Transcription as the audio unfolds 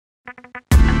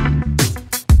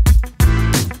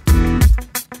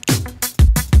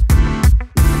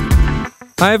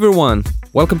Hi everyone,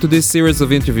 welcome to this series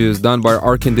of interviews done by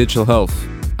Dworkin Digital Health.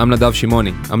 I'm Nadav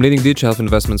Shimoni, I'm leading digital health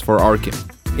investments for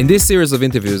Dworkin. In this series of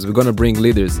interviews, we're going to bring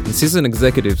leaders and seasoned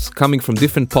executives coming from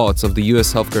different parts of the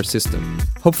US healthcare system,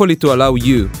 hopefully to allow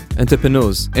you,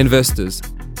 entrepreneurs, investors,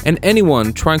 and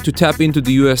anyone trying to tap into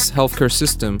the US healthcare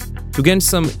system to gain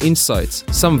some insights,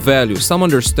 some value, some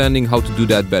understanding how to do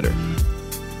that better.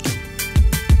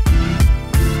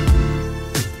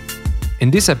 In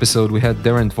this episode, we had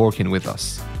Darren Dworkin with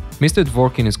us. Mr.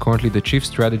 Dworkin is currently the Chief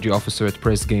Strategy Officer at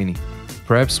PressGainy,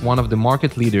 perhaps one of the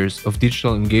market leaders of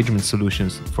digital engagement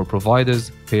solutions for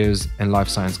providers, payers, and life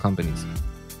science companies.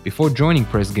 Before joining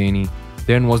PressGainy,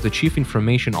 Darren was the Chief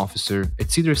Information Officer at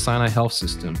Cedars-Sinai Health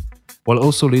System, while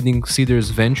also leading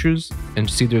Cedars Ventures and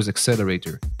Cedars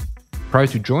Accelerator. Prior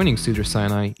to joining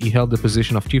Cedars-Sinai, he held the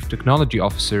position of Chief Technology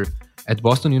Officer at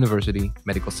Boston University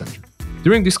Medical Center.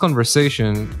 During this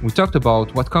conversation, we talked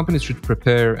about what companies should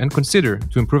prepare and consider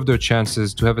to improve their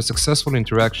chances to have a successful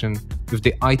interaction with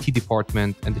the IT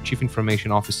department and the Chief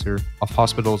Information Officer of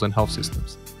hospitals and health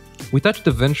systems. We touched the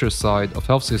venture side of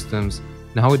health systems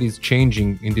and how it is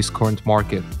changing in this current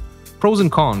market, pros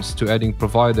and cons to adding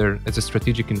provider as a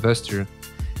strategic investor,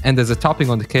 and as a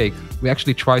topping on the cake, we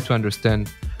actually try to understand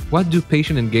what do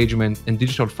patient engagement and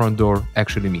digital front door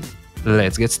actually mean.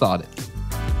 Let's get started.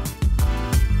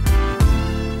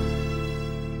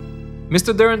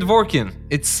 Mr. Darren Dworkin,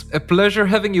 it's a pleasure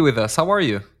having you with us. How are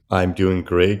you? I'm doing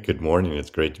great. Good morning. It's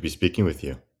great to be speaking with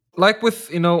you. Like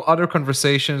with other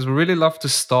conversations, we really love to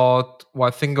start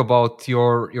while thinking about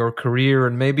your career,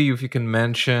 and maybe if you can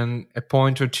mention a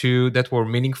point or two that were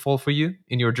meaningful for you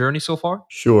in your journey so far.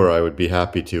 Sure, I would be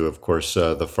happy to. Of course,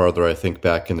 the farther I think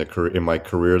back in my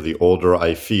career, the older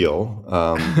I feel.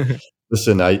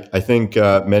 Listen, I think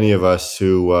many of us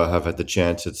who have had the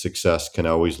chance at success can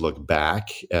always look back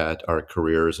at our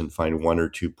careers and find one or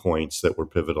 2 points that were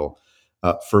pivotal.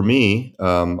 For me,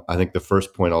 I think the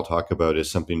first point I'll talk about is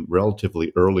something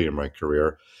relatively early in my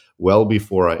career, well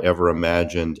before I ever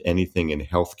imagined anything in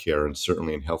healthcare and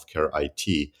certainly in healthcare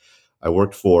IT. I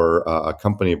worked for a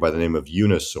company by the name of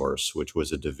Unisource, which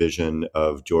was a division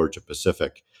of Georgia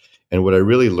Pacific. And what I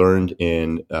really learned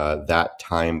in that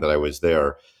time that I was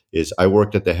there is I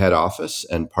worked at the head office,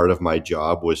 and part of my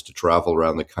job was to travel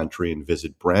around the country and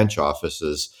visit branch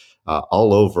offices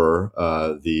all over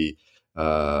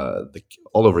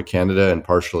all over Canada and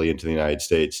partially into the United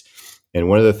States. And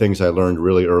one of the things I learned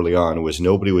really early on was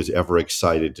nobody was ever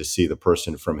excited to see the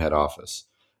person from head office.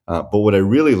 But what I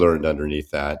really learned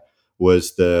underneath that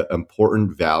was the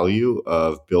important value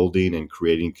of building and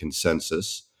creating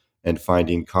consensus and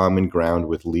finding common ground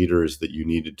with leaders that you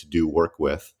needed to do work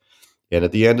with. And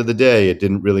at the end of the day, it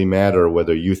didn't really matter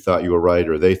whether you thought you were right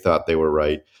or they thought they were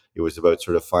right. It was about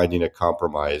sort of finding a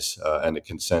compromise and a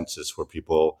consensus where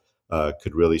people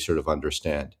could really sort of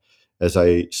understand. As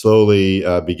I slowly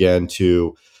began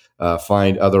to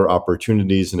find other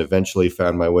opportunities and eventually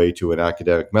found my way to an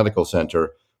academic medical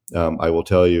center, I will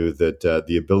tell you that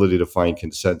the ability to find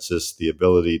consensus, the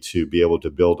ability to be able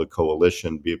to build a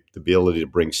coalition, the ability to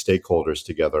bring stakeholders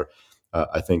together,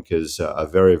 I think is a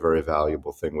very, very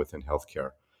valuable thing within healthcare,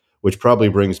 which probably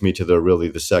brings me to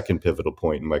the second pivotal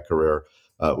point in my career,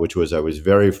 which was I was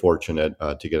very fortunate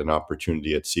to get an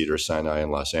opportunity at Cedars-Sinai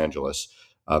in Los Angeles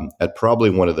at probably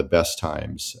one of the best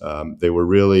times. They were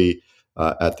really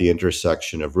at the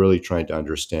intersection of really trying to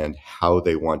understand how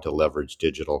they want to leverage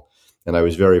digital. And I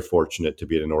was very fortunate to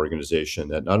be at an organization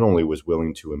that not only was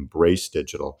willing to embrace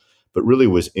digital, but really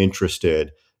was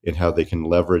interested in how they can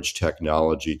leverage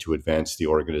technology to advance the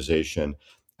organization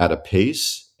at a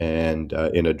pace and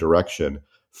in a direction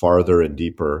farther and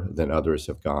deeper than others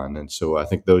have gone. And so I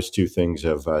think those two things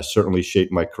have certainly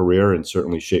shaped my career and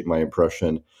certainly shaped my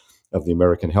impression of the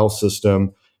American health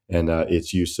system and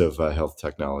its use of health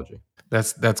technology.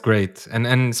 That's great.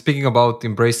 And speaking about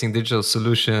embracing digital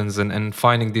solutions and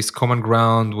finding this common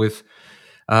ground with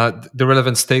the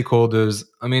relevant stakeholders.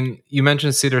 I mean, you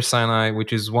mentioned Cedars-Sinai,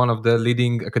 which is one of the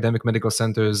leading academic medical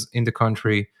centers in the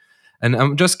country. And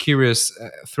I'm just curious,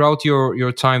 throughout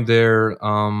your time there,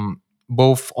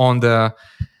 both on the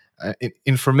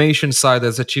information side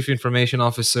as a chief information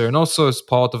officer and also as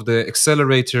part of the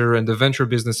accelerator and the venture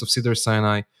business of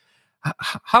Cedars-Sinai,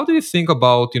 how do you think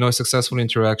about a successful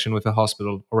interaction with a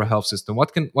hospital or a health system?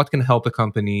 What can help a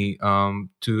company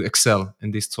to excel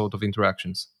in these sort of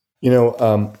interactions?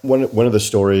 One of the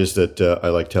stories that I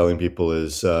like telling people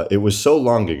is it was so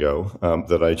long ago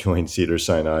that I joined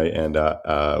Cedars-Sinai and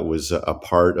was a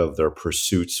part of their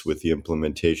pursuits with the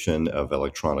implementation of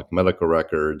electronic medical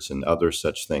records and other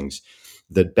such things,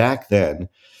 that back then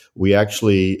we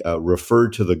actually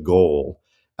referred to the goal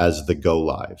as the go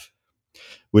live.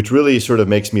 which really sort of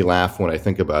makes me laugh when I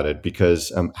think about it,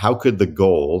 because how could the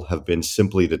goal have been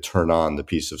simply to turn on the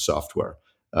piece of software?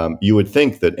 You would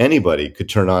think that anybody could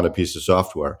turn on a piece of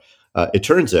software. It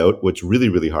turns out what's really,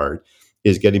 really hard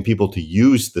is getting people to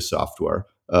use the software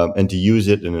and to use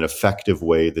it in an effective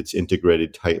way that's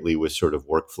integrated tightly with sort of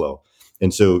workflow.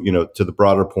 And so, to the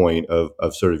broader point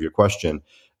of sort of your question,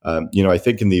 I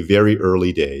think in the very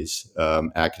early days,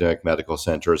 academic medical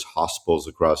centers, hospitals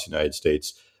across the United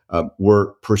States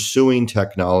were pursuing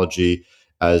technology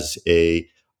as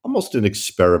almost an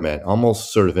experiment,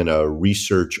 almost sort of in a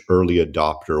research early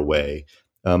adopter way.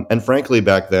 And frankly,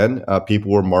 back then,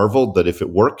 people were marveled that if it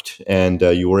worked and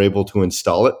you were able to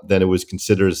install it, then it was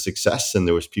considered a success. And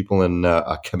there was people in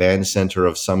a command center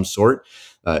of some sort,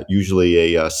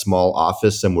 usually a small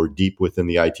office somewhere deep within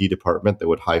the IT department, that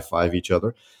would high five each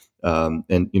other.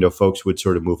 And folks would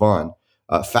sort of move on.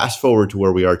 Fast forward to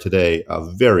where we are today,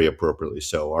 very appropriately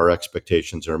so. Our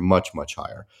expectations are much, much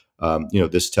higher.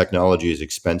 This technology is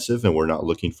expensive, and we're not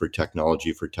looking for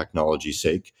technology's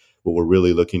sake. What we're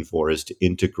really looking for is to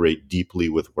integrate deeply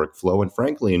with workflow, and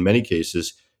frankly, in many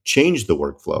cases, change the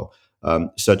workflow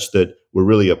such that we're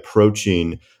really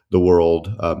approaching the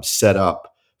world set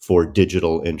up for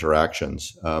digital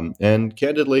interactions. And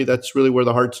candidly, that's really where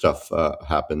the hard stuff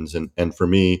happens. And for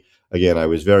me, again, I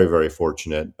was very, very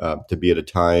fortunate to be at a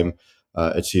time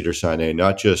at Cedars-Sinai,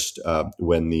 not just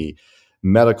when the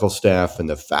medical staff and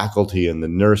the faculty and the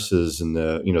nurses and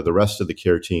the rest of the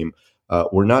care team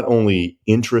were not only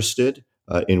interested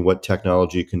in what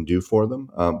technology can do for them,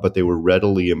 but they were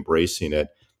readily embracing it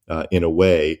in a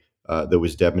way that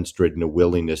was demonstrating a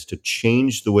willingness to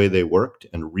change the way they worked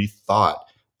and rethought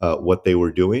what they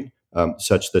were doing,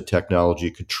 such that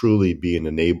technology could truly be an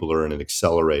enabler and an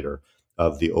accelerator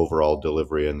of the overall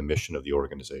delivery and the mission of the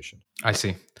organization. I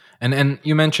see. And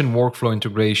you mentioned workflow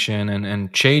integration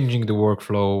and changing the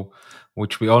workflow,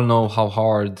 which we all know how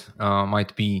hard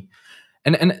might be.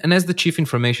 And as the chief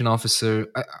information officer,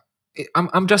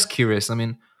 I'm just curious. I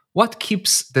mean, what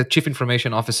keeps the chief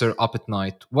information officer up at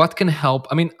night? What can help?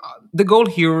 I mean, the goal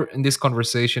here in this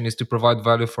conversation is to provide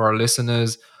value for our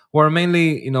listeners, who are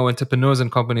mainly, entrepreneurs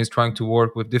and companies trying to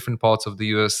work with different parts of the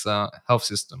U.S. Health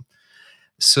system.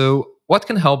 So, what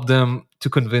can help them to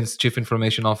convince chief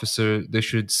information officer they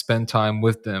should spend time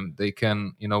with them? They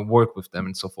can, work with them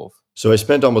and so forth. So I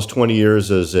spent almost 20 years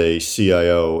as a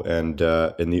CIO, and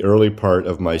in the early part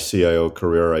of my CIO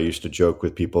career, I used to joke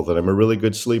with people that I'm a really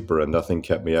good sleeper and nothing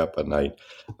kept me up at night.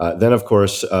 Then, of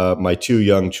course, my two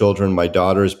young children, my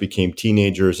daughters, became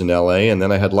teenagers in LA, and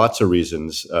then I had lots of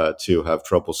reasons to have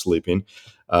trouble sleeping.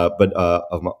 But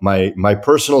my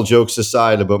personal jokes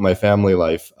aside about my family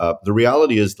life, the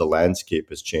reality is the landscape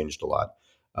has changed a lot.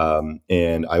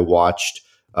 And I watched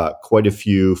quite a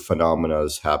few phenomena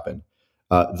happen.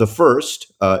 The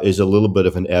first is a little bit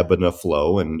of an ebb and a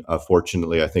flow. And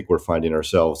fortunately, I think we're finding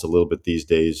ourselves a little bit these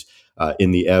days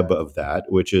in the ebb of that,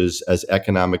 which is as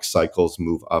economic cycles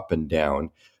move up and down,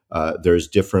 there's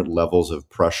different levels of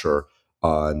pressure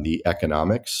on the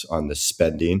economics, on the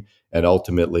spending, and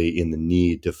ultimately in the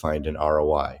need to find an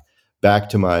ROI. Back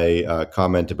to my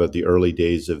comment about the early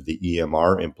days of the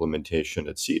EMR implementation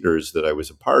at Cedars that I was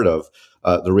a part of,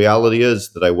 the reality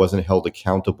is that I wasn't held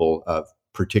accountable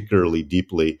particularly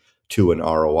deeply to an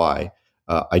ROI.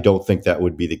 I don't think that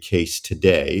would be the case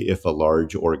today if a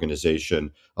large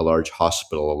organization, a large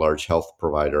hospital, a large health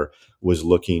provider was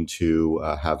looking to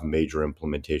have major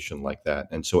implementation like that.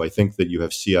 And so I think that you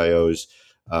have CIOs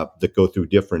that go through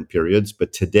different periods,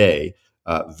 but today,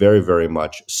 very, very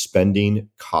much spending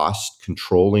costs,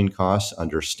 controlling costs,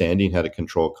 understanding how to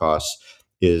control costs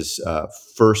is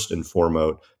first and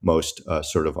foremost most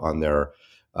sort of on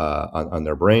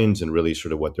their brains and really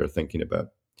sort of what they're thinking about.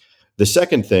 The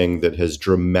second thing that has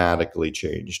dramatically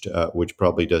changed, which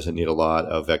probably doesn't need a lot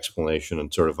of explanation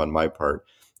and sort of on my part,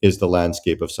 is the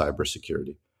landscape of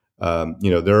cybersecurity.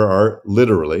 There are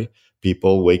literally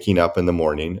people waking up in the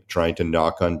morning trying to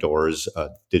knock on doors,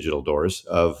 digital doors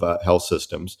of health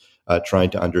systems, trying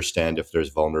to understand if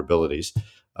there's vulnerabilities.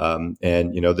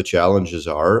 The challenges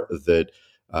are that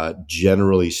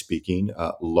generally speaking,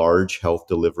 large health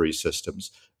delivery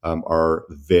systems are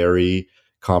very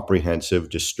comprehensive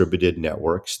distributed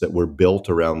networks that were built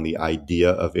around the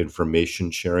idea of information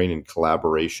sharing and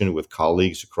collaboration with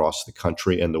colleagues across the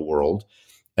country and the world.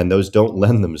 And those don't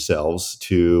lend themselves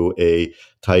to a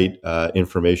tight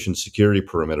information security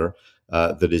perimeter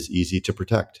that is easy to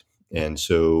protect. And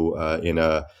so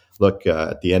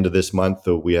at the end of this month,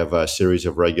 we have a series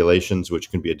of regulations,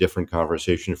 which can be a different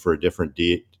conversation for a different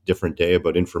day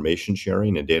about information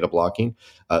sharing and data blocking.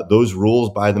 Those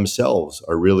rules by themselves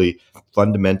are really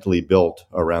fundamentally built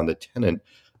around the tenet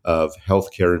of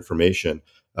healthcare information,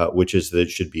 which is that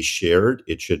it should be shared,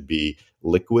 it should be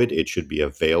liquid, it should be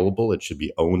available, it should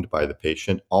be owned by the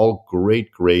patient. All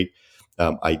great, great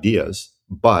ideas,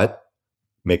 but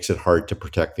makes it hard to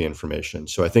protect the information.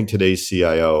 So I think today's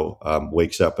CIO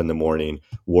wakes up in the morning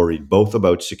worried both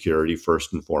about security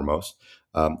first and foremost,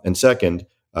 and second,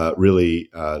 really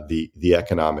the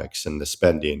economics and the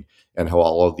spending and how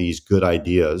all of these good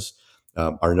ideas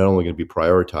are not only going to be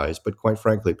prioritized but quite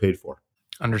frankly paid for.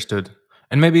 Understood.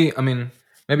 And maybe, I mean,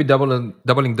 maybe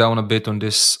doubling down a bit on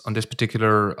this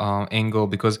particular angle,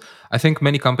 because I think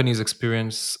many companies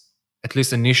experience at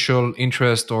least initial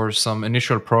interest or some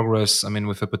initial progress. I mean,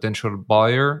 with a potential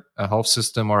buyer, a health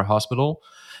system or a hospital,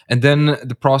 and then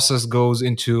the process goes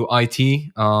into IT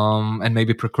and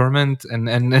maybe procurement, and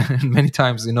and many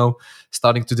times,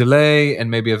 starting to delay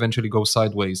and maybe eventually go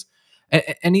sideways.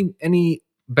 Any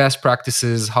best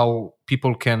practices how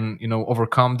people can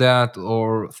overcome that,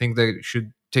 or think they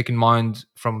should take in mind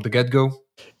from the get-go?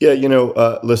 Yeah,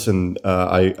 listen,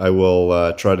 I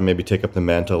will try to maybe take up the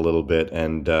mantle a little bit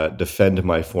and defend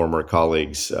my former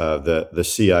colleagues, the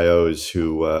CIOs,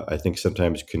 who I think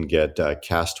sometimes can get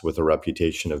cast with a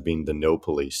reputation of being the no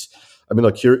police. I mean,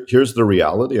 look, here's the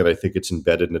reality, and I think it's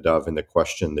embedded in the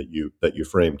question that you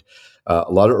framed.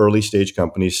 A lot of early stage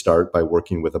companies start by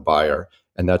working with a buyer,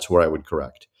 and that's where I would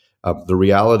correct. The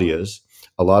reality is,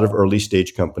 a lot of early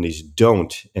stage companies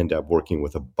don't end up working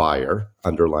with a buyer,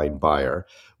 underlying buyer.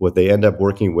 What they end up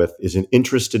working with is an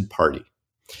interested party.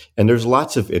 And there's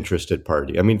lots of interested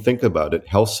party. I mean, think about it.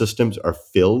 Health systems are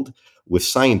filled with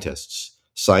scientists.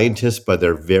 Scientists, by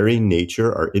their very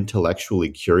nature, are intellectually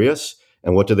curious.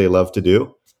 And what do they love to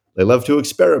do? They love to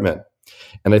experiment.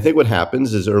 And I think what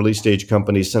happens is early stage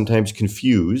companies sometimes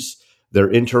confuse their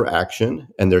interaction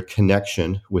and their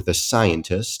connection with a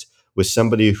scientist, with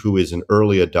somebody who is an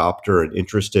early adopter and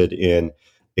interested in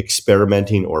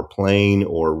experimenting or playing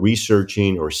or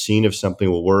researching or seeing if something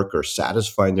will work or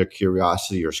satisfying their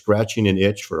curiosity or scratching an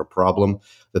itch for a problem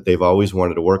that they've always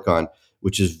wanted to work on,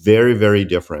 which is very, very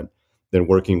different than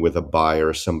working with a buyer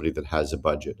or somebody that has a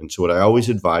budget. And so what I always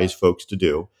advise folks to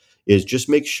do is just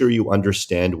make sure you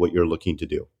understand what you're looking to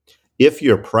do. If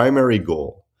your primary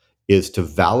goal is to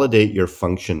validate your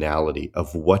functionality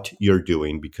of what you're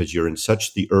doing because you're in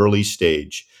such the early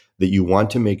stage that you want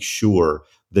to make sure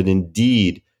that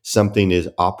indeed something is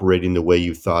operating the way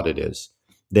you thought it is,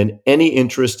 then any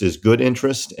interest is good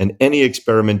interest and any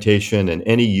experimentation and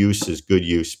any use is good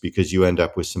use because you end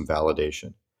up with some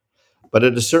validation. But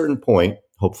at a certain point,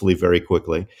 hopefully very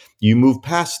quickly, you move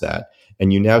past that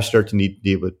and you now start to need to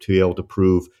be able to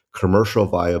prove commercial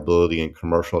viability and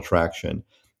commercial traction.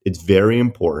 It's very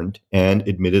important and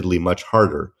admittedly much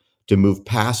harder to move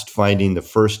past finding the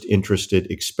first interested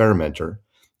experimenter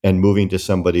and moving to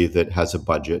somebody that has a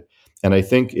budget. And I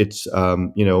think it's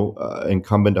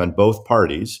incumbent on both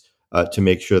parties to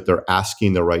make sure that they're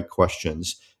asking the right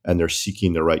questions and they're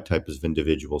seeking the right types of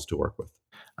individuals to work with.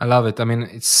 I love it. I mean,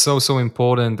 it's so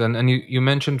important. And you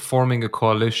mentioned forming a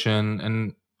coalition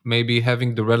and maybe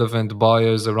having the relevant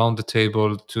buyers around the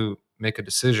table to make a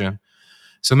decision.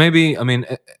 So maybe, I mean,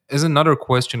 as another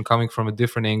question coming from a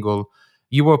different angle,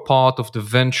 you were part of the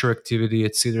venture activity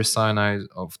at Cedar Sinai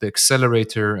of the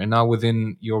accelerator, and now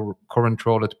within your current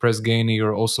role at Press Ganey,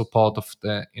 you're also part of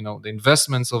the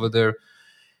investments over there.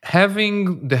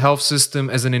 Having the health system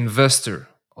as an investor,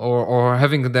 or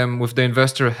having them with the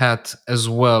investor hat as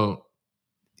well,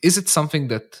 is it something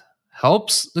that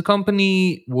helps the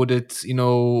company? Would it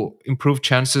improve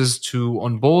chances to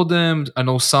onboard them? I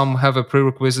know some have a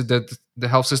prerequisite that the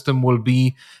health system will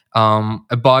be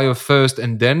a buyer first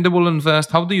and then they will invest.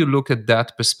 How do you look at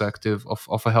that perspective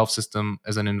of a health system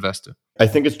as an investor? I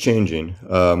think it's changing.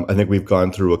 I think we've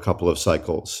gone through a couple of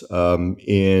cycles.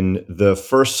 In the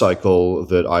first cycle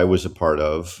that I was a part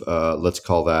of, let's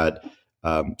call that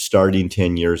starting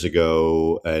 10 years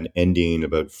ago and ending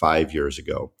about 5 years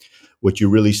ago, what you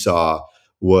really saw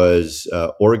was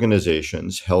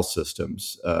organizations, health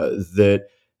systems that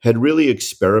had really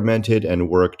experimented and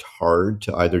worked hard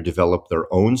to either develop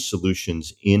their own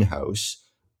solutions in-house,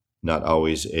 not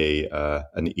always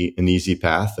an easy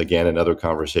path. Again, another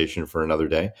conversation for another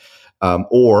day.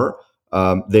 Or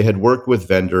they had worked with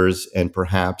vendors and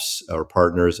perhaps or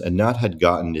partners and not had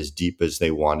gotten as deep as they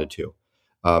wanted to.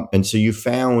 And so you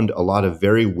found a lot of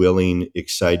very willing,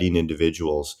 exciting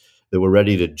individuals that were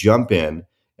ready to jump in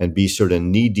and be sort of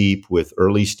knee deep with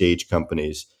early stage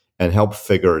companies and help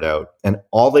figure it out. And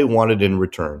all they wanted in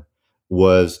return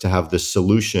was to have the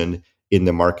solution in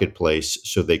the marketplace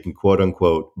so they can quote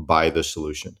unquote buy the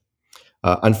solution.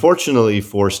 Unfortunately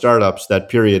for startups, that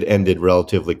period ended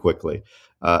relatively quickly.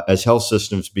 as health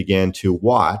systems began to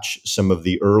watch some of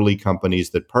the early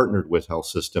companies that partnered with health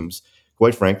systems,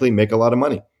 quite frankly, make a lot of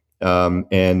money.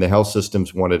 And the health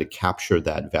systems wanted to capture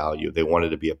that value. They wanted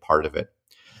to be a part of it.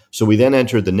 So we then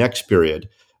entered the next period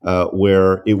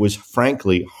where it was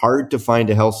frankly hard to find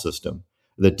a health system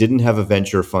that didn't have a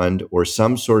venture fund or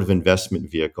some sort of investment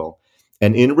vehicle.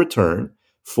 And in return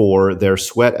for their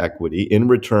sweat equity, in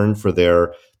return for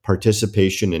their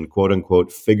participation in quote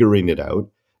unquote figuring it out,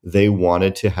 they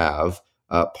wanted to have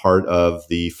part of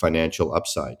the financial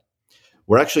upside.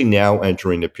 We're actually now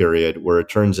entering a period where it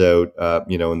turns out,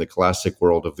 in the classic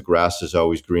world of the grass is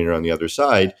always greener on the other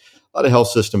side, a lot of health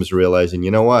systems are realizing,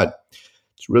 you know what?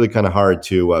 It's really kind of hard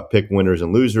to pick winners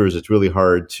and losers. It's really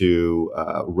hard to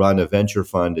run a venture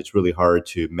fund. It's really hard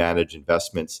to manage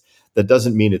investments. That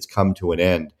doesn't mean it's come to an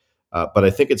end, but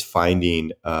I think it's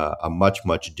finding a much,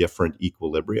 much different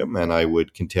equilibrium. And I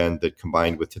would contend that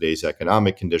combined with today's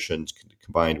economic conditions,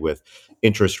 combined with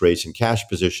interest rates and cash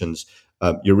positions,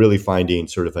 you're really finding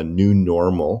sort of a new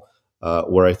normal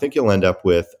where I think you'll end up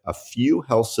with a few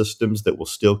health systems that will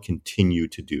still continue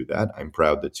to do that. I'm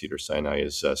proud that Cedars-Sinai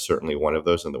is certainly one of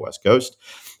those on the West Coast.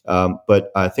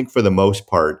 But I think for the most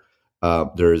part,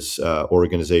 there's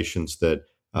organizations that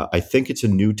I think it's a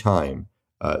new time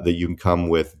that you can come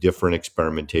with different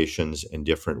experimentations and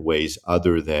different ways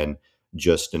other than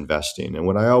just investing. And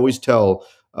what I always tell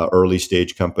early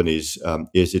stage companies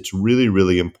is it's really,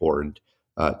 really important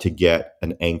to get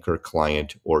an anchor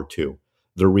client or two.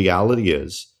 The reality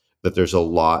is that there's a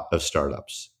lot of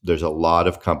startups, there's a lot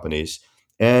of companies,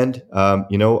 and I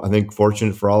think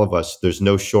fortunate for all of us, there's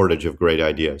no shortage of great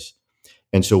ideas.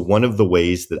 And so one of the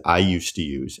ways that I used to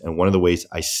use, and one of the ways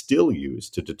I still use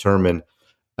to determine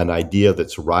an idea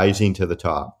that's rising to the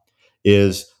top,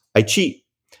 is I cheat.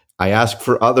 I ask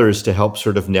for others to help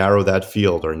sort of narrow that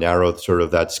field or narrow sort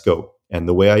of that scope. And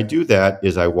the way I do that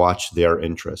is I watch their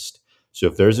interest. So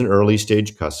if there's an early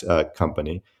stage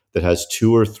company that has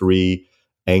two or three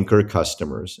anchor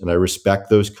customers, and I respect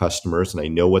those customers and I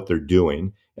know what they're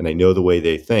doing and I know the way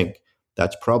they think,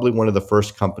 that's probably one of the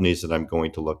first companies that I'm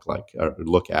going to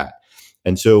look at.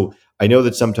 And so I know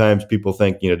that sometimes people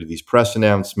think, do these press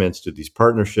announcements, do these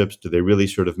partnerships, do they really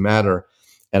sort of matter?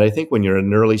 And I think when you're in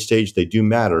an early stage, they do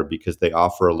matter because they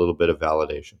offer a little bit of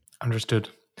validation. Understood.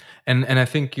 And I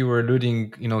think you were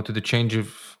alluding, to the change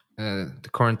of the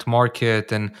current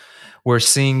market, and we're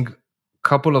seeing a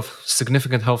couple of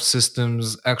significant health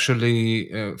systems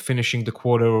actually finishing the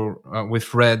quarter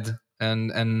with red,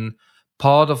 and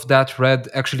part of that red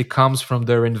actually comes from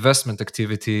their investment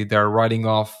activity. They're writing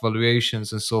off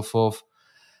valuations and so forth.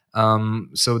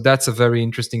 So that's a very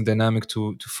interesting dynamic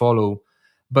to follow.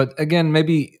 But again,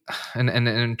 maybe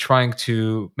and trying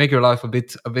to make your life a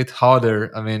bit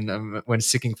harder. I mean, when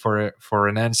seeking for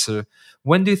an answer,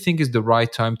 when do you think is the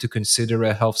right time to consider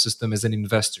a health system as an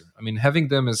investor? I mean, having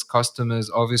them as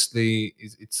customers obviously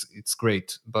it's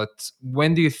great, but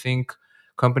when do you think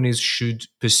companies should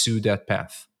pursue that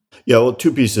path? Yeah, well,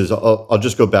 two pieces. I'll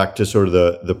just go back to sort of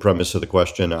the premise of the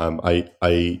question.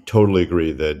 I totally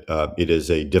agree that it is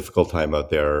a difficult time out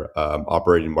there.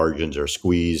 Operating margins are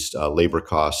squeezed. Labor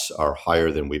costs are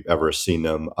higher than we've ever seen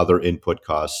them. Other input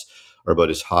costs are about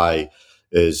as high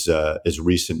as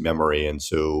recent memory, and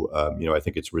so I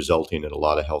think it's resulting in a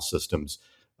lot of health systems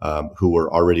who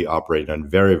were already operating on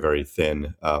very, very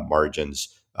thin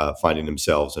margins, finding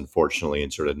themselves, unfortunately, in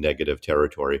sort of negative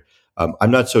territory.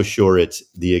 I'm not so sure it's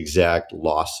the exact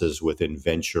losses within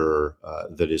venture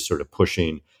that is sort of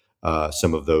pushing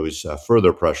some of those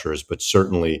further pressures, but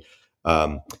certainly,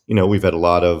 we've had a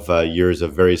lot of years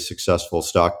of very successful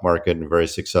stock market and very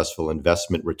successful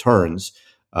investment returns.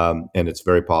 And it's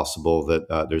very possible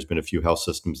that there's been a few health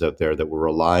systems out there that were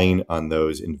relying on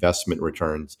those investment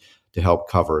returns to help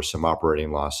cover some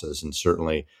operating losses. And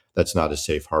certainly that's not a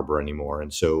safe harbor anymore.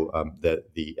 And so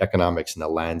the economics and the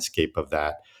landscape of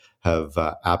that have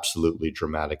absolutely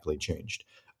dramatically changed.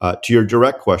 To your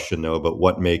direct question, though, about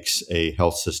what makes a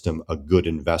health system a good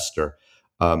investor,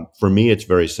 for me, it's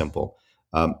very simple.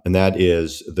 And that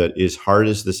is that as hard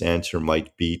as this answer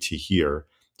might be to hear,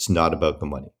 it's not about the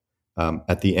money.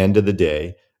 At the end of the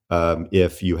day,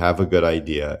 if you have a good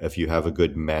idea, if you have a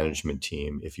good management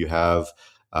team, if you have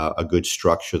a good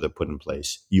structure that put in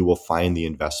place, you will find the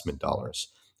investment dollars.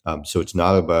 So it's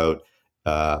not about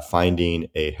finding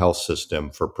a health system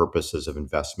for purposes of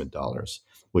investment dollars.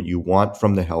 What you want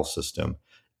from the health system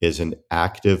is an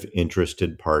active,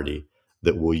 interested party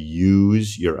that will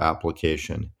use your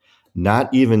application,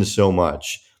 not even so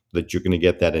much that you're going to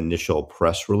get that initial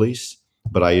press release,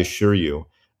 but I assure you,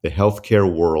 the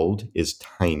healthcare world is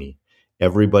tiny.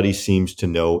 Everybody seems to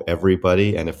know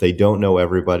everybody. And if they don't know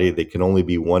everybody, they can only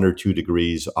be 1 or 2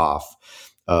 degrees off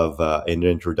of an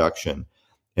introduction.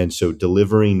 And so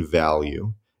delivering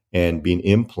value and being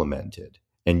implemented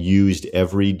and used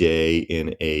every day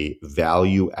in a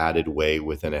value added way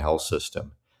within a health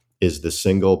system is the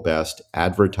single best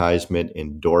advertisement,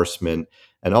 endorsement,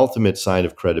 and ultimate sign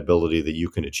of credibility that you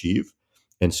can achieve.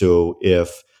 And so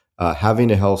if having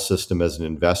a health system as an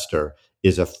investor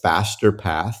is a faster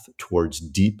path towards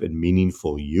deep and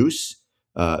meaningful use,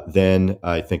 then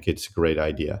I think it's a great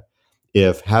idea.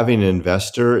 If having an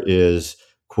investor is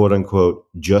quote unquote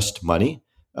just money,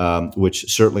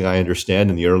 which certainly I understand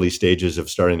in the early stages of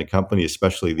starting a company,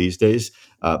 especially these days,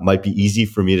 might be easy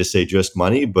for me to say just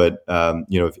money. But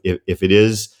if it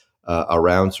is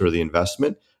around sort of the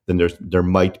investment, then there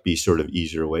might be sort of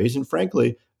easier ways. And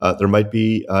frankly, there might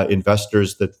be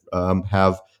investors that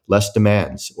have less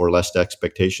demands or less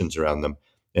expectations around them.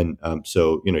 And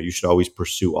so you should always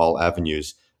pursue all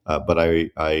avenues. But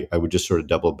I would just sort of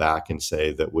double back and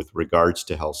say that with regards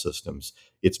to health systems,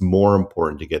 it's more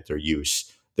important to get their use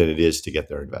than it is to get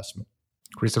their investment.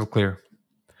 Crystal clear.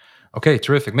 Okay,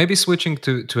 terrific. Maybe switching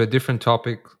to a different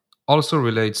topic also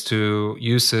relates to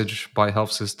usage by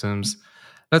health systems.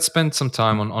 Let's spend some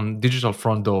time on digital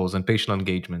front doors and patient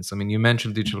engagements. I mean, you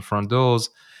mentioned digital front doors,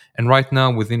 and right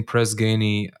now within Press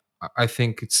Ganey, I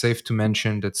think it's safe to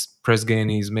mention that Press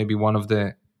Ganey is maybe one of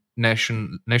the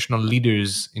national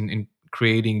leaders in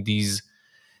creating these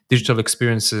digital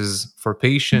experiences for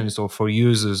patients or for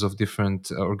users of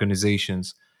different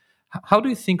organizations. How do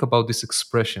you think about this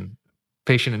expression,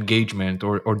 patient engagement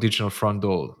or digital front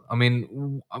door? I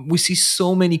mean, we see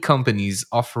so many companies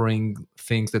offering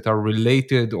things that are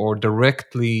related or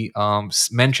directly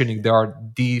mentioning they are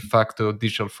de facto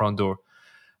digital front door.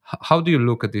 How do you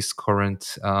look at this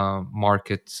current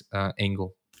market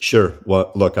angle? Sure.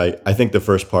 Well, look, I think the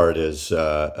first part is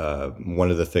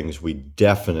one of the things we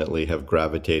definitely have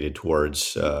gravitated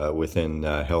towards within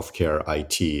healthcare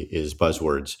IT is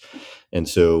buzzwords. And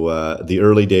so the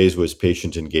early days was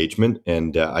patient engagement.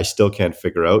 And I still can't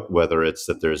figure out whether it's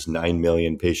that there's 9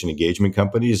 million patient engagement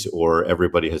companies or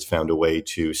everybody has found a way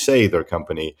to say their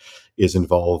company is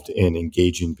involved in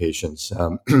engaging patients.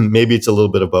 Maybe it's a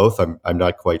little bit of both. I'm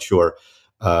not quite sure.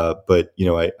 But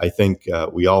I think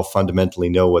we all fundamentally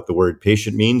know what the word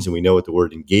patient means, and we know what the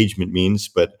word engagement means.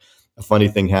 But a funny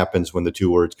thing happens when the two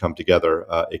words come together.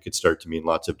 It could start to mean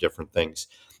lots of different things.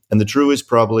 And the truth is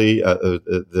probably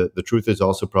the truth is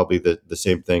also probably the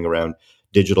same thing around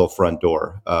digital front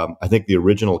door. I think the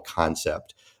original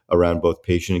concept around both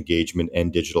patient engagement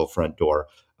and digital front door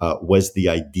was the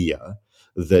idea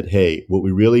that, hey, what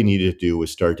we really needed to do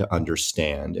was start to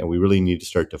understand, and we really need to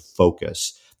start to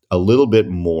focus a little bit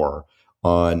more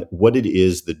on what it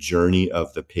is the journey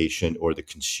of the patient or the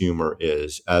consumer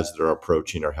is as they're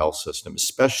approaching our health system,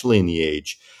 especially in the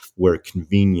age where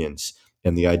convenience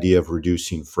and the idea of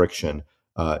reducing friction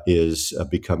is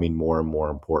becoming more and more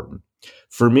important.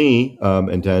 For me,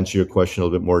 and to answer your question a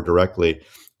little bit more directly,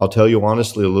 I'll tell you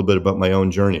honestly a little bit about my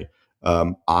own journey.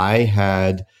 I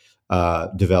had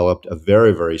developed a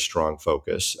very, very strong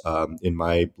focus in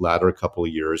my latter couple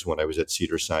of years when I was at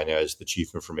Cedars-Sinai as the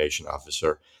Chief Information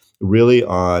Officer, really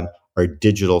on our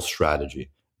digital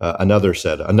strategy. Another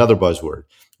buzzword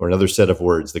or another set of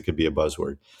words that could be a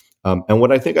buzzword. And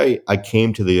what I think I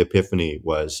came to the epiphany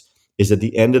is at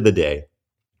the end of the day,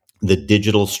 the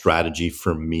digital strategy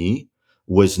for me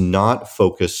was not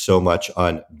focused so much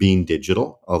on being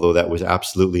digital, although that was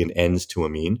absolutely an ends to a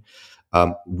mean.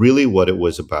 Really what it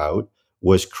was about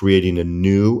was creating a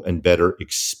new and better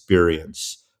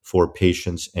experience for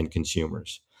patients and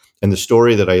consumers. And the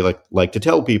story that I like to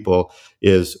tell people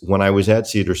is when I was at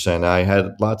Cedars-Sinai, I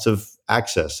had lots of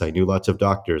access. I knew lots of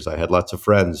doctors. I had lots of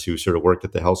friends who sort of worked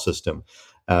at the health system.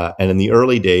 And in the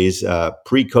early days,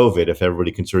 pre-COVID, if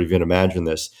everybody can sort of even imagine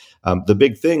this, the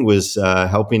big thing was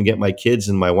helping get my kids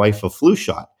and my wife a flu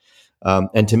shot.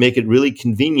 And to make it really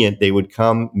convenient, they would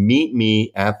come meet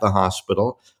me at the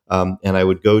hospital, and I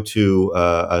would go to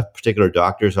a particular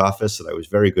doctor's office that I was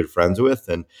very good friends with,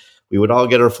 and we would all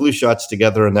get our flu shots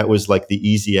together, and that was like the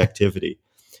easy activity.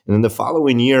 And then the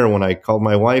following year, when I called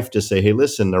my wife to say, hey,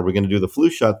 listen, are we going to do the flu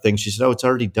shot thing? She said, oh, it's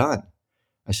already done.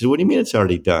 I said, what do you mean it's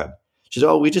already done? She said,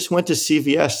 oh, we just went to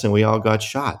CVS and we all got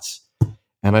shots.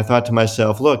 And I thought to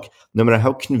myself, look, no matter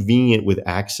how convenient with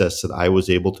access that I was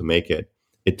able to make it,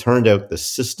 it turned out the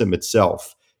system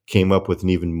itself came up with an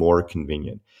even more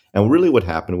convenient. And really what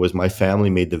happened was my family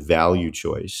made the value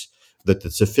choice that the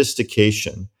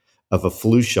sophistication of a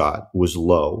flu shot was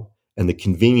low and the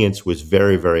convenience was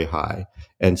very, very high.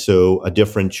 And so a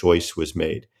different choice was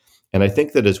made. And I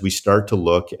think that as we start to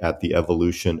look at the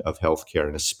evolution of healthcare,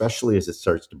 and especially as it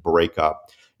starts to break up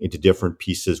into different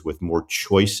pieces with more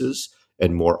choices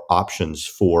and more options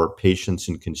for patients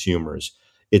and consumers,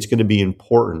 it's going to be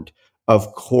important,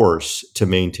 of course, to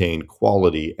maintain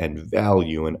quality and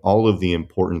value and all of the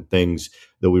important things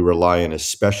that we rely on,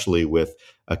 especially with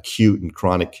acute and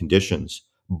chronic conditions.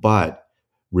 But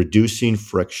reducing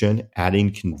friction,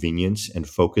 adding convenience, and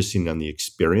focusing on the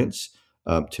experience,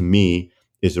 to me,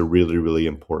 is a really, really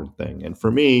important thing. And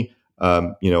for me,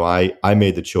 I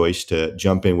made the choice to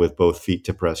jump in with both feet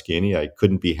to Press Ganey. I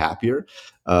couldn't be happier.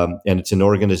 And it's an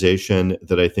organization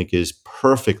that I think is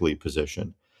perfectly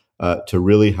positioned to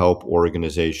really help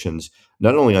organizations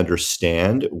not only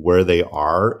understand where they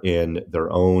are in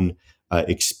their own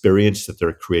experience that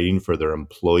they're creating for their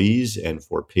employees and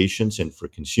for patients and for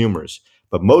consumers,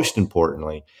 but most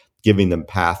importantly, giving them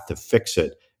path to fix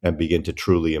it and begin to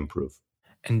truly improve.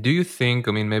 And do you think,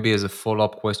 I mean, maybe as a follow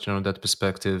up question on that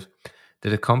perspective,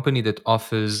 that a company that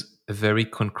offers a very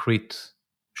concrete,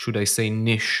 should I say,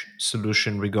 niche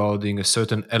solution regarding a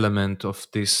certain element of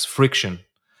this friction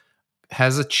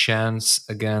has a chance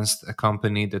against a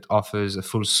company that offers a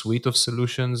full suite of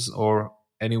solutions, or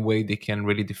any way they can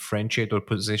really differentiate or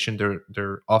position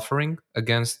their offering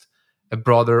against a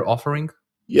broader offering?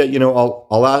 Yeah,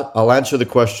 I'll answer the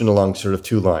question along sort of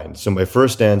two lines. So my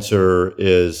first answer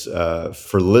is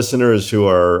for listeners who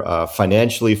are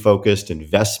financially focused,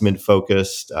 investment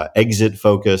focused, exit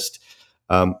focused.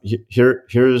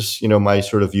 Here's my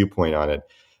sort of viewpoint on it.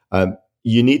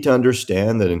 You need to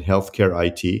understand that in healthcare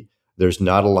IT, there's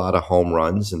not a lot of home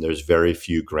runs and there's very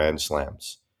few grand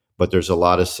slams, but there's a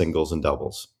lot of singles and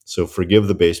doubles. So forgive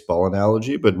the baseball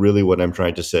analogy, but really what I'm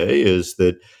trying to say is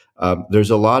that there's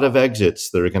a lot of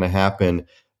exits that are going to happen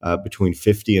between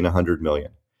 50 and 100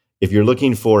 million. If you're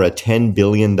looking for a $10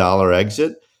 billion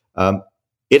exit,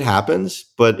 it happens,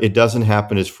 but it doesn't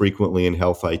happen as frequently in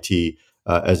health IT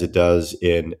as it does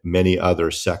in many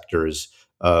other sectors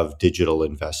of digital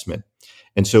investment.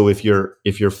 And so if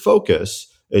your focus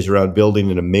is around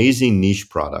building an amazing niche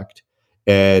product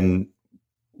and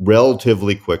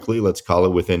relatively quickly, let's call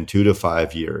it within 2 to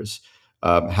 5 years,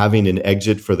 having an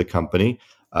exit for the company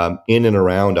in and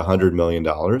around $100 million,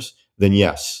 then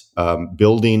yes,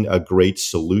 building a great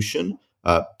solution,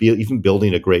 even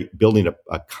building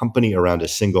a company around a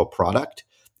single product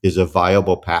is a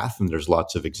viable path, and there's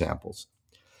lots of examples.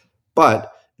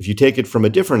 But if you take it from a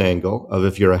different angle of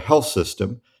if you're a health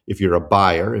system, if you're a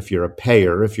buyer, if you're a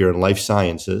payer, if you're in life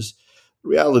sciences, the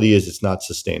reality is it's not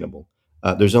sustainable.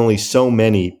 There's only so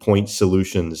many point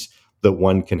solutions that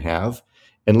one can have.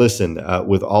 And listen,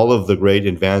 with all of the great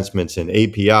advancements in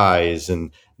APIs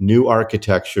and new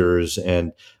architectures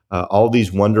and all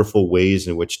these wonderful ways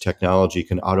in which technology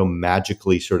can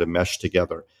auto-magically sort of mesh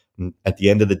together, at the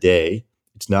end of the day,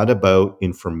 it's not about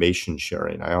information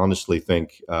sharing. I honestly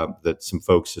think that some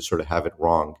folks sort of have it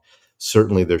wrong.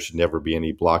 Certainly, there should never be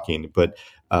any blocking, but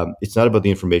it's not about the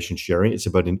information sharing. It's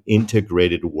about an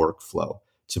integrated workflow.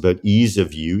 It's about ease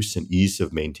of use and ease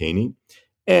of maintaining.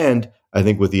 And I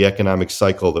think with the economic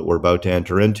cycle that we're about to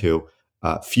enter into,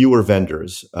 fewer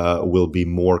vendors will be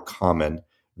more common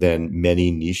than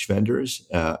many niche vendors.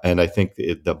 And I think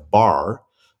the bar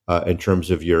in terms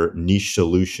of your niche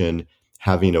solution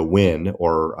having a win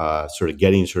or sort of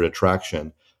getting sort of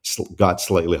traction got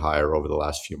slightly higher over the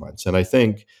last few months. And I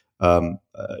think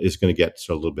is going to get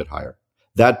sort of a little bit higher.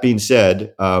 That being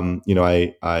said,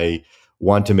 I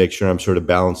want to make sure I'm sort of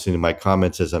balancing my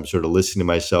comments as I'm sort of listening to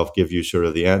myself give you sort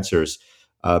of the answers.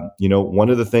 One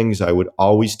of the things I would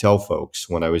always tell folks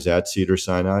when I was at Cedar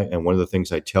Sinai, and one of the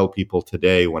things I tell people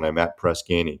today when I'm at Press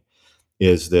Ganey,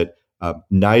 is that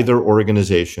neither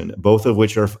organization, both of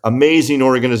which are amazing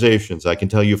organizations, I can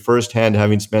tell you firsthand,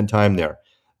 having spent time there,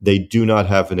 they do not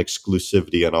have an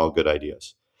exclusivity on all good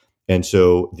ideas. And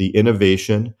so the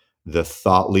innovation, the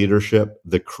thought leadership,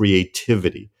 the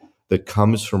creativity that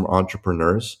comes from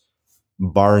entrepreneurs,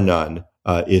 bar none,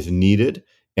 is needed.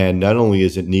 And not only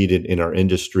is it needed in our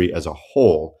industry as a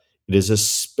whole, it is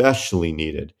especially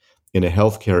needed in a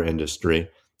healthcare industry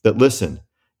that, listen,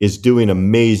 is doing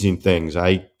amazing things.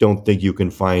 I don't think you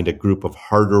can find a group of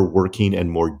harder working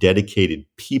and more dedicated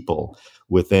people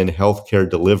within healthcare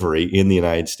delivery in the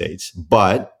United States,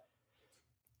 but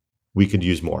we could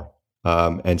use more.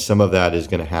 And some of that is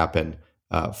going to happen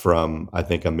from, I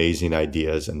think, amazing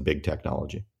ideas and big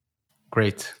technology.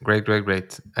 Great, great, great,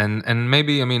 great. And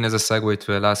maybe, I mean, as a segue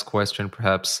to a last question,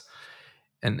 perhaps,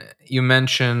 and you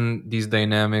mentioned these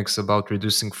dynamics about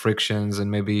reducing frictions and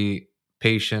maybe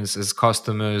patients as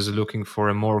customers looking for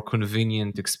a more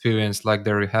convenient experience like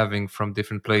they're having from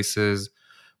different places,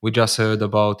 We just heard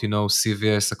about,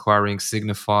 CVS acquiring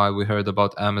Signify. We heard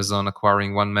about Amazon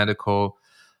acquiring One Medical.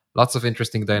 Lots of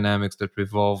interesting dynamics that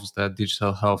revolves that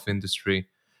digital health industry.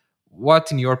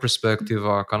 What, in your perspective,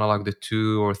 are kind of like the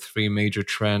 2 or 3 major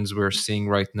trends we're seeing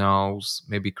right now,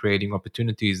 maybe creating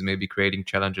opportunities, maybe creating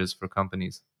challenges for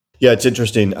companies? Yeah, it's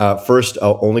interesting. First,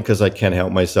 only because I can't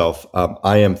help myself,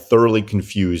 I am thoroughly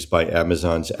confused by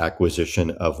Amazon's acquisition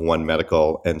of One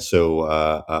Medical. And so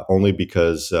only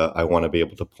because I want to be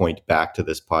able to point back to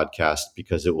this podcast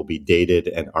because it will be dated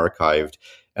and archived,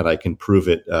 and I can prove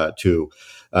it to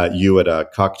you at a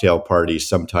cocktail party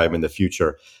sometime in the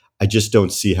future. I just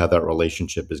don't see how that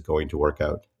relationship is going to work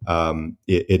out.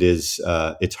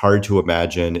 It's hard to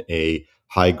imagine a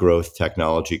high growth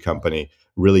technology company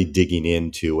really digging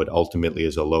into what ultimately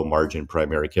is a low margin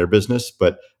primary care business.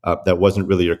 But that wasn't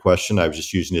really your question. I was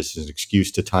just using this as an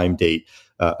excuse to time date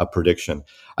a prediction.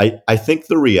 I think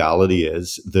the reality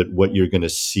is that what you're going to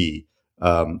see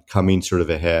coming sort of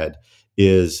ahead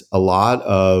is a lot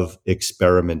of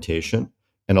experimentation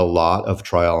and a lot of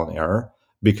trial and error,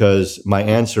 because my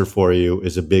answer for you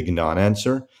is a big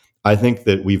non-answer. I think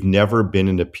that we've never been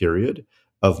in a period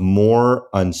of more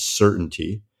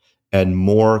uncertainty and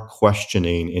more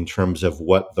questioning in terms of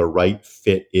what the right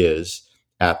fit is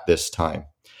at this time.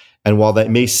 And while that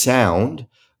may sound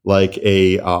like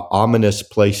a ominous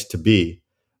place to be,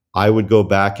 I would go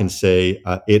back and say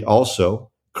it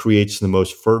also creates the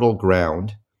most fertile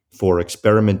ground for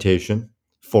experimentation,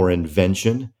 for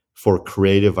invention, for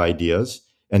creative ideas.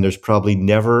 And there's probably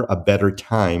never a better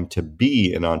time to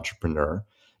be an entrepreneur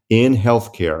in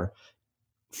healthcare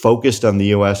focused on the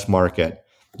US market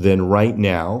than right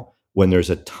now, when there's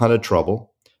a ton of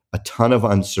trouble, a ton of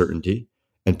uncertainty,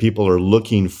 and people are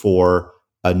looking for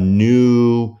a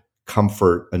new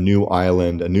comfort, a new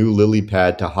island, a new lily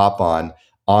pad to hop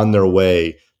on their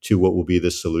way to what will be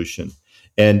the solution.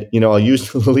 And, I'll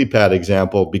use the lily pad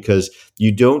example because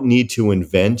you don't need to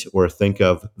invent or think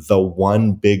of the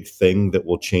one big thing that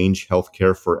will change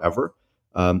healthcare forever.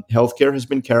 Healthcare has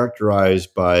been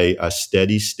characterized by a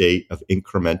steady state of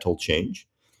incremental change.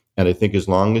 And I think as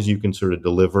long as you can sort of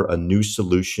deliver a new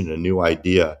solution, a new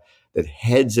idea that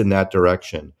heads in that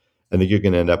direction, I think you're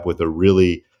going to end up with a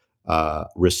really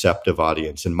receptive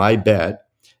audience. And my bet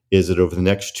is that over the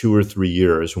next 2 or 3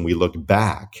 years, when we look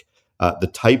back, the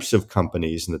types of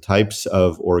companies and the types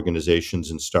of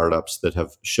organizations and startups that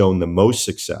have shown the most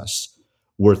success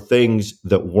were things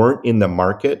that weren't in the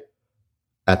market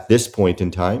at this point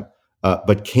in time,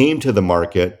 but came to the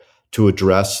market to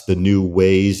address the new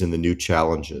ways and the new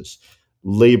challenges,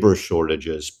 labor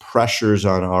shortages, pressures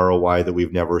on ROI that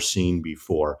we've never seen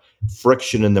before,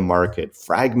 friction in the market,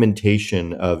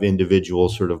 fragmentation of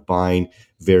individuals sort of buying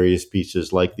various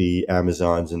pieces like the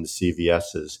Amazons and the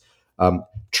CVSs,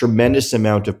 tremendous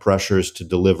amount of pressures to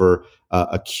deliver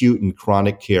acute and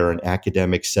chronic care in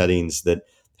academic settings that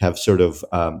have sort of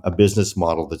a business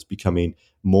model that's becoming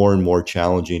more and more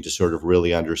challenging to sort of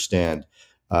really understand.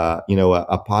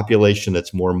 A population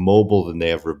that's more mobile than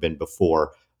they ever been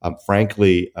before.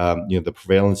 Frankly, the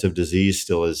prevalence of disease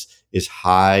still is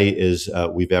high as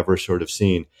we've ever sort of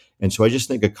seen. And so I just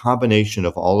think a combination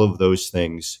of all of those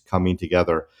things coming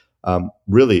together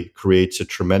really creates a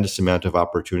tremendous amount of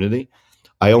opportunity.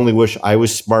 I only wish I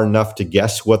was smart enough to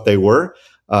guess what they were.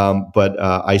 But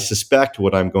I suspect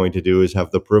what I'm going to do is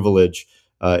have the privilege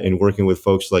in working with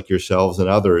folks like yourselves and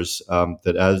others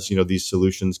that as these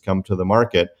solutions come to the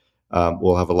market,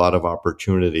 we'll have a lot of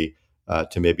opportunity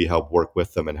to maybe help work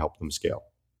with them and help them scale.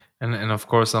 And of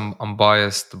course, I'm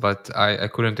biased, but I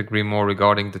couldn't agree more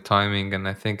regarding the timing. And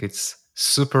I think it's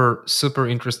super, super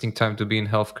interesting time to be in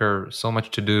healthcare. So much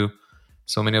to do,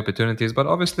 so many opportunities, but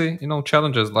obviously,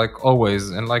 challenges like always,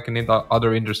 and like in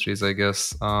other industries, I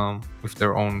guess, with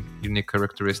their own unique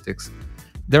characteristics.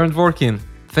 Darren Dworkin,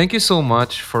 thank you so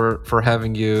much for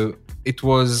having you. It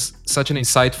was such an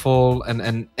insightful and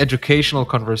an educational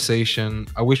conversation.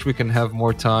 I wish we can have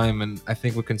more time, and I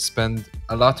think we can spend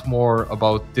a lot more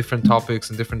about different topics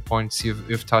and different points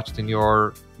you've touched in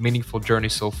your meaningful journey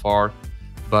so far.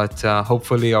 But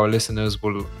hopefully our listeners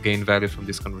will gain value from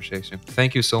this conversation.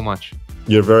 Thank you so much.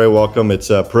 You're very welcome. It's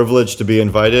a privilege to be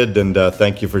invited, and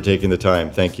thank you for taking the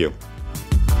time. Thank you.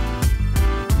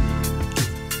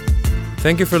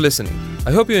 Thank you for listening.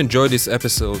 I hope you enjoyed this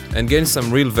episode and gained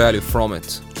some real value from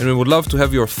it. And we would love to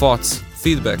have your thoughts,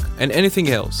 feedback, and anything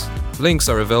else. Links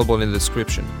are available in the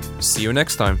description. See you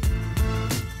next time.